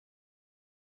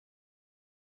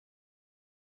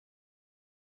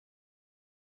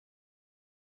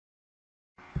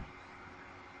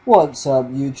What's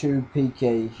up, YouTube?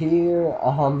 PK here.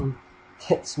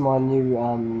 That's my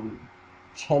new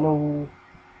channel.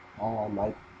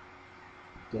 My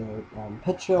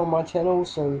picture on my channel.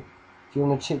 So if you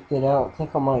want to check that out, go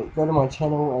to my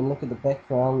channel and look at the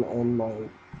background and my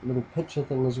little picture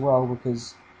thing as well,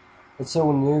 because it's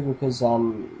all new. Because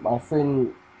my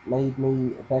friend made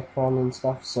me a background and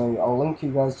stuff. So I'll link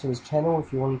you guys to his channel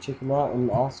if you want to check him out and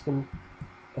ask him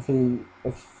if you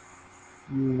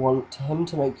want him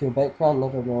to make your background. I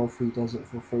don't know if he does it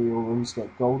for free or Runescape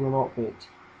Gold or not, but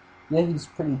yeah, he's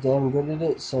pretty damn good at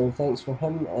it, so thanks for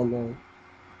him, and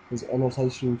his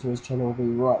annotation to his channel will be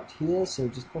right here, so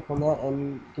just click on that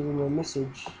and give him a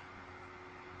message.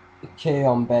 Okay,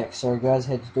 I'm back. Sorry guys,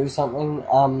 had to do something.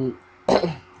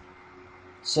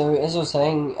 So as I was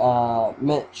saying,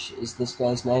 Mitch is this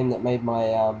guy's name that made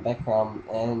my background,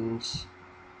 and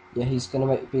yeah, he's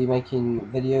gonna be making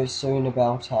videos soon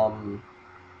about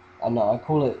I know I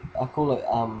call it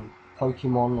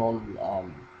Pokemon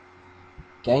on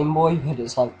Game Boy, but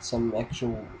it's like some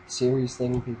actual series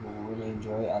thing. People will really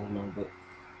enjoy it. I don't know, but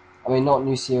I mean not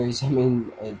new series. I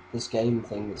mean this game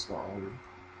thing that's not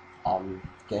on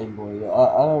Game Boy.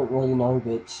 I don't really know,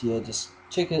 but yeah, just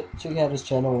check out his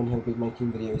channel, and he'll be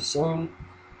making videos soon.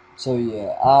 So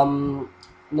yeah,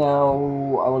 now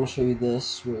I want to show you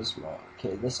this. Where's my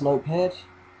this notepad?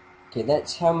 Okay,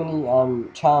 that's how many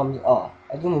charms. Oh,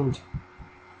 I didn't even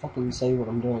fucking say what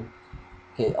I'm doing.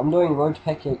 Okay, I'm doing Road to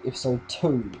Pack episode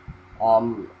 2.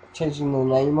 Changing the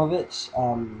name of it.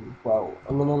 Well,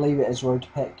 I'm gonna leave it as Road to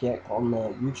Pack Yak on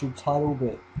the YouTube title,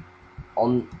 but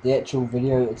on the actual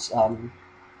video, it's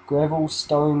Gravel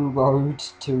Stone Road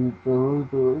to Buru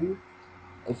Buru.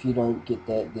 If you don't get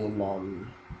that, then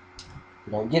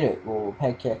you don't get it. Or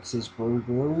Pack Yak says Buru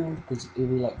Buru because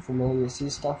every like familiar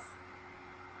says stuff.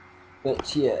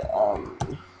 But yeah,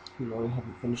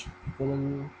 haven't finished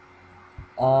filming.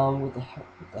 What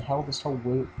the hell? This whole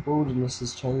wilderness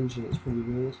has changed and it's pretty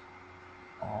weird.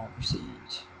 Proceed.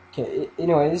 Okay,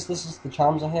 anyways, this is the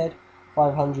charms I had.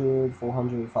 500,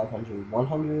 400, 500,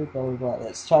 100, blah blah blah.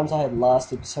 That's charms I had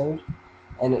last episode.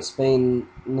 And it's been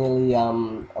nearly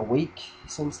a week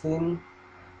since then.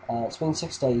 It's been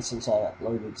 6 days since I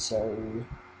uploaded, so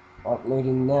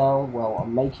uploading now. Well,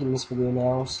 I'm making this video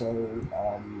now, so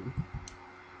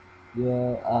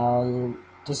yeah,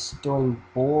 just doing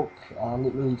Bork.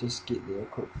 Let me just get there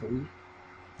quickly.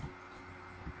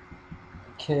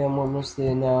 Okay, I'm almost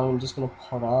there now. I'm just gonna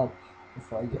pot up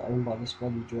before I get owned by this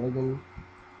bloody dragon.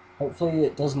 Hopefully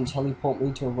it doesn't teleport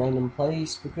me to a random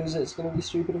place, because it's gonna be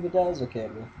stupid if it does. Okay,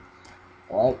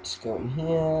 alright, go in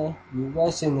here. You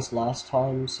guys seen this last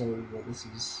time, so yeah, this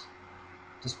is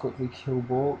just quickly kill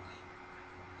Bork.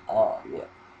 Yeah.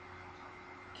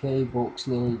 Okay, Bork's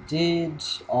nearly dead.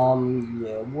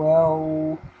 Yeah,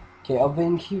 well, okay, I've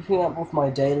been keeping up with my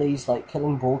dailies, like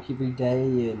killing Bork every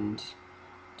day and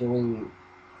doing.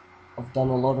 I've done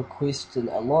a lot of quests and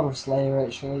a lot of Slayer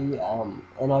actually, and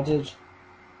I did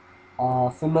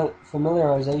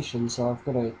familiarization. So I've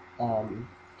got a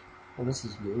well, this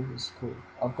is new. This is cool.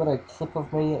 I've got a clip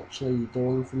of me actually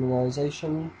doing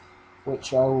familiarization,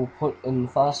 which I will put in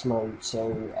fast mode,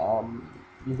 so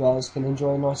you guys can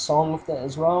enjoy a nice song with that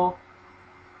as well.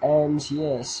 And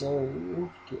yeah, so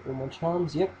get all my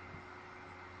charms. Yep,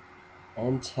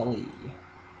 and telly.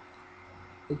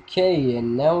 Okay,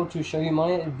 and now to show you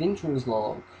my adventurers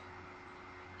log.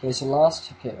 Okay, so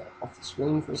okay, off the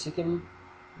screen for a second.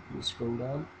 Let me scroll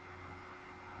down.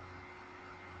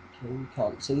 Okay, you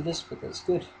can't see this, but that's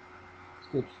good. It's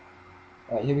good.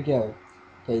 Alright, here we go.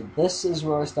 Okay, this is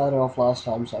where I started off last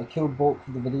time, so I killed Bork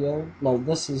for the video. No,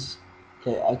 this is...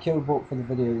 Okay, I killed Bork for the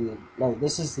video then. No,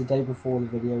 this is the day before the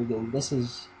video then. This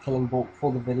is killing Bork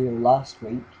for the video last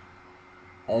week.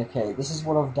 Okay, this is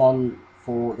what I've done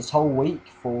for this whole week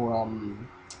for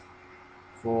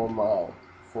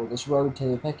this road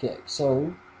to pickaxe.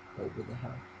 So, wait, where the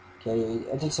hell? Okay,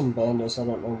 I did some bandos, I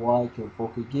don't know why, killed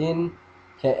Bork again.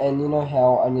 Okay, and you know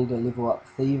how I need to level up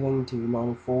thieving to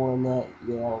 94 and that?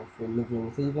 Yeah, I've been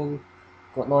leveling thieving.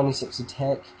 Got 96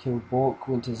 attack, killed Bork,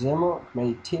 went to Zamrock,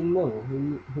 made 10 mil,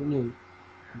 who knew?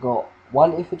 Got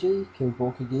 1 effigy, killed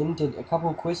Bork again, did a couple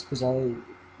of quests because I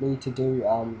need to do,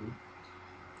 I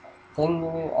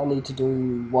need to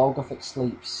do Wild Gothic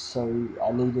Sleeps, so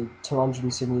I needed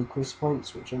 270 quest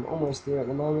points, which I'm almost there at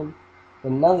the moment.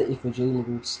 Got another effigy,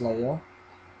 leveled Slayer.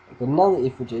 Got another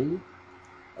effigy,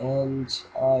 and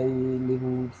I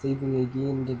leveled Thieving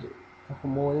again, did a couple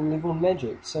more, and leveled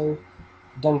Magic. So,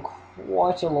 done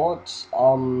quite a lot.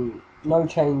 No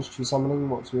change to summoning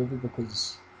whatsoever,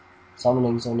 because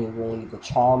summoning's only really the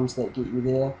charms that get you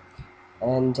there.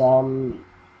 And,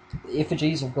 The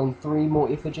effigies, I've gone 3 more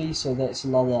effigies, so that's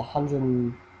another 100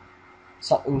 and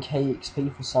something K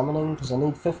XP for summoning, because I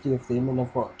need 50 of them, and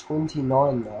I've got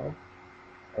 29 now.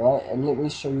 Alright, and let me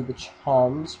show you the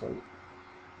charms.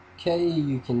 Okay,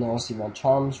 you can now see my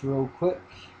charms real quick,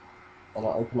 and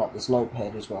I'll open up this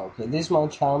notepad as well. Okay, there's my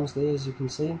charms there, as you can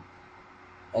see.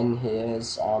 And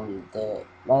here's the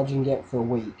margin gap for a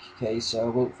week. Okay, so I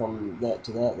went from that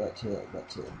to that, that to that, that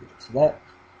to that, that to that,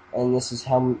 and this is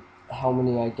how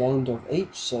many I gained of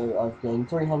each. So I've gained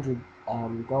 300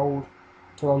 gold,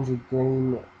 200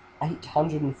 green,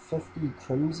 850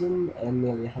 crimson, and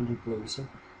nearly 100 blue. So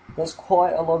that's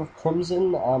quite a lot of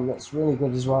crimson. That's really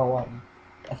good as well.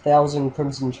 1,000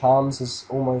 crimson charms is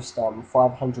almost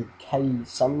 500k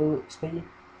summoning XP.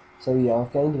 So yeah,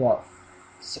 I've gained about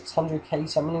 600k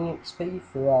summoning XP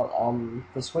throughout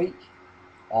this week.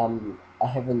 I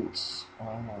haven't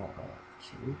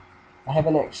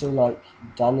actually like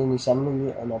done any summoning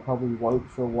yet, and I probably won't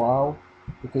for a while,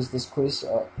 because this quest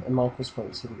in my quest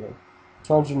points, here we go,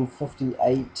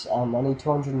 258. I need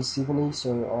 270,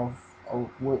 so I'll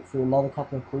work through another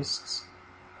couple of quests,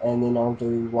 and then I'll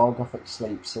do Wild Gothic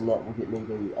Sleeps, and that will get me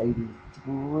to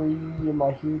 83 in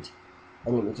my head.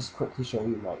 And let me just quickly show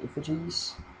you my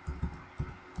effigies.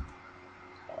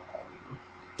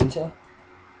 Enter.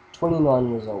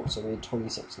 29 results, so we had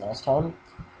 26 last time.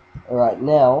 Alright,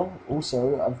 now,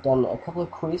 also, I've done a couple of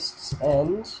quests,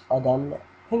 and I've done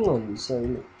penguins, so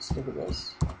let's look at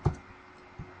this.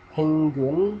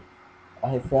 Penguin, I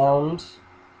have found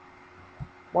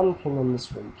 1 penguin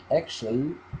this week.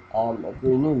 Actually, it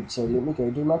renewed, so let me go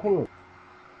do my penguin.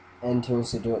 And to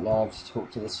also do it now, I have to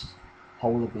talk to this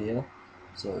polar bear.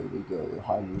 So we go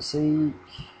hide and seek,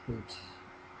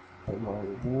 pay my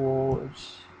reward,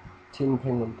 10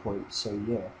 penguin points, so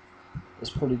yeah, it's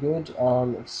pretty good.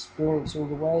 Experience all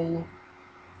the way,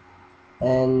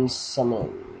 and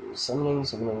summoning,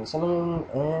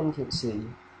 and let's see,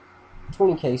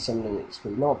 20k summoning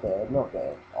XP, not bad.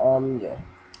 Yeah.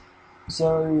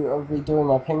 So I'll be doing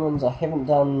my penguins. I haven't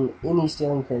done any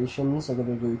stealing creations. I'm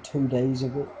going to do 2 days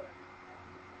of it.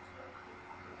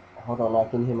 Hold on, I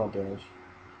can hear my dad.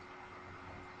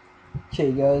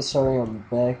 Okay guys, sorry I'm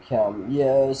back.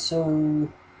 Yeah, so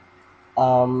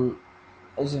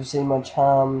as you've seen my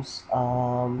charms,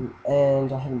 and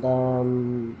I haven't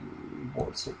done,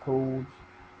 what's it called,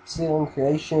 stealing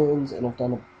creations, and I've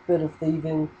done a bit of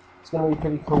thieving. It's going to be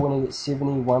pretty cool when I get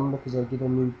 71, because I get a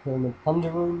new Pyramid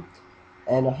Thunder Room.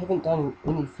 And I haven't done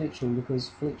any fletching, because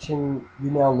fletching,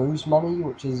 you now lose money,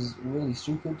 which is really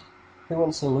stupid. Who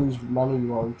wants to lose money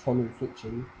while trying to do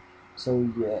fletching? So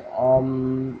yeah,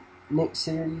 next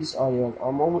series, I'm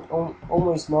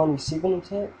almost 97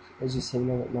 attack. As you see,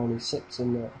 I'm at 96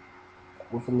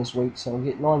 within this week, so I'll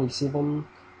get 97.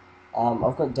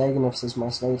 I've got Dagonifs as my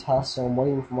slay task, so I'm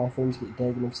waiting for my friend to get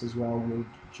Dagonifs as well, and we'll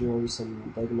duo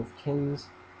some Dagonif Kings.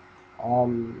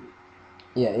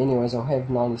 Yeah, anyways, I'll have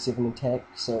 97 attack,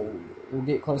 so we'll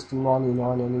get close to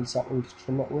 99. I need something to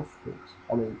trim it with, but,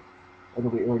 I mean, it'll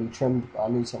be already trimmed, but I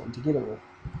need something to get it with.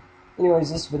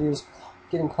 Anyways, this video is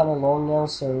getting kind of long now,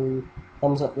 so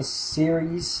thumbs up this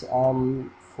series.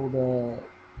 For the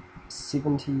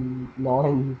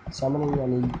 79 summoning, I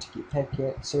need to get Pack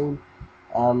soon.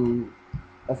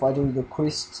 If I do the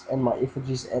quests and my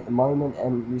effigies at the moment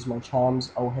and use my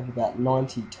charms, I'll have about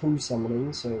 92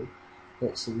 summoning, so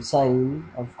that's insane.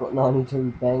 I've got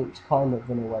 92 banked, kind of,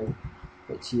 in a way.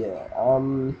 But yeah,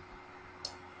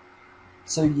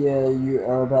 so yeah, you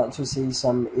are about to see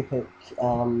some epic,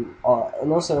 and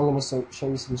also I'm going to show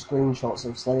you some screenshots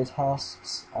of Slayer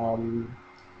tasks.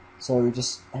 So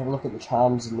just have a look at the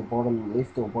charms in the bottom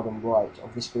left or bottom right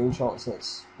of the screenshots.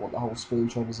 That's what the whole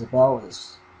screenshot is about.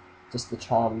 It's just the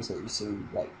charms that you see,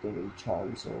 like daily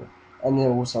charms, and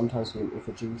there will sometimes be an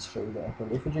effigy to show you that I've got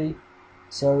an effigy.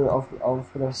 So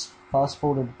I've got a fast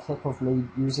forwarded clip of me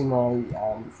using my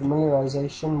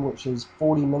familiarization, which is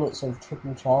 40 minutes of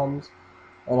triple charms,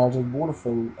 and I did not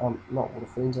water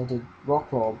fiends, I did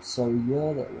rock lobs. So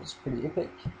yeah, that was pretty epic.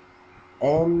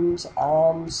 And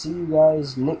see you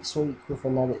guys next week with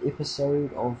another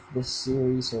episode of this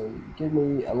series. So give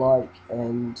me a like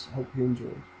and hope you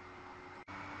enjoy.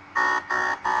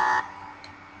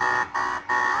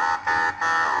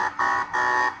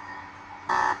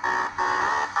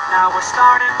 Now we're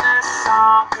starting this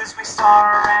song cause we saw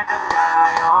a random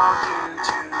guy on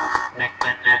YouTube. Nick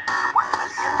Bennett, 1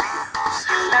 million views.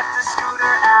 He left the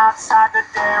scooter outside the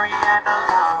dairy and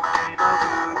along came a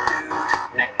rude dude.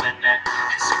 Nick Bennett,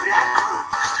 his Zodiac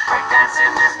cruised.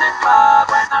 Breakdancing in the club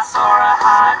when I saw a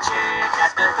hot chick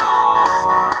at the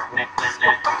door. Nick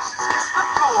Bennett, faces kiss the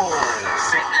floor.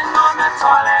 Sitting on the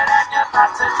toilet and you thought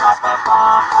about to drop a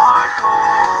bomb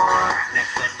hardcore.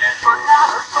 But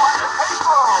now the toilet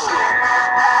paper.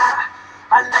 Yeah,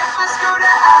 I left my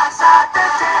scooter outside the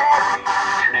dairy.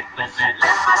 Left my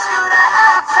scooter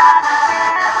outside the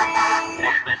dairy.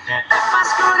 Left my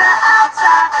scooter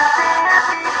outside the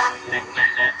dairy.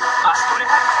 My scooter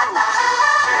had fruit.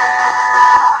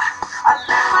 Yeah, I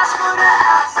left my scooter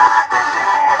outside the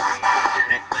dairy.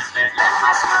 Left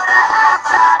my scooter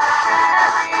outside the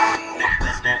dairy.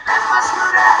 Left my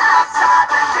scooter outside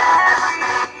the dairy.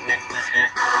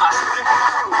 My scooter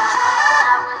had fruit.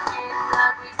 I was getting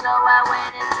hungry, so I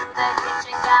went into the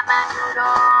kitchen, got my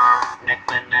noodles.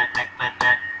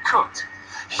 Cooked.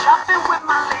 Shopping with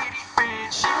my lady friend.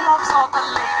 She loves all the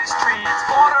latest trends.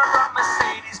 Bought her a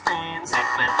Mercedes Benz.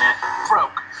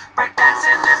 Broke.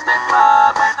 Breakdancing in the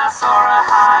club, and I saw a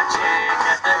hot chick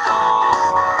at the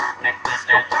door. The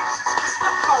faces kiss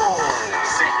the floor.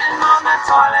 Sitting on the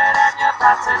toilet, and you're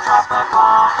about to drop a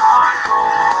bomb hardcore.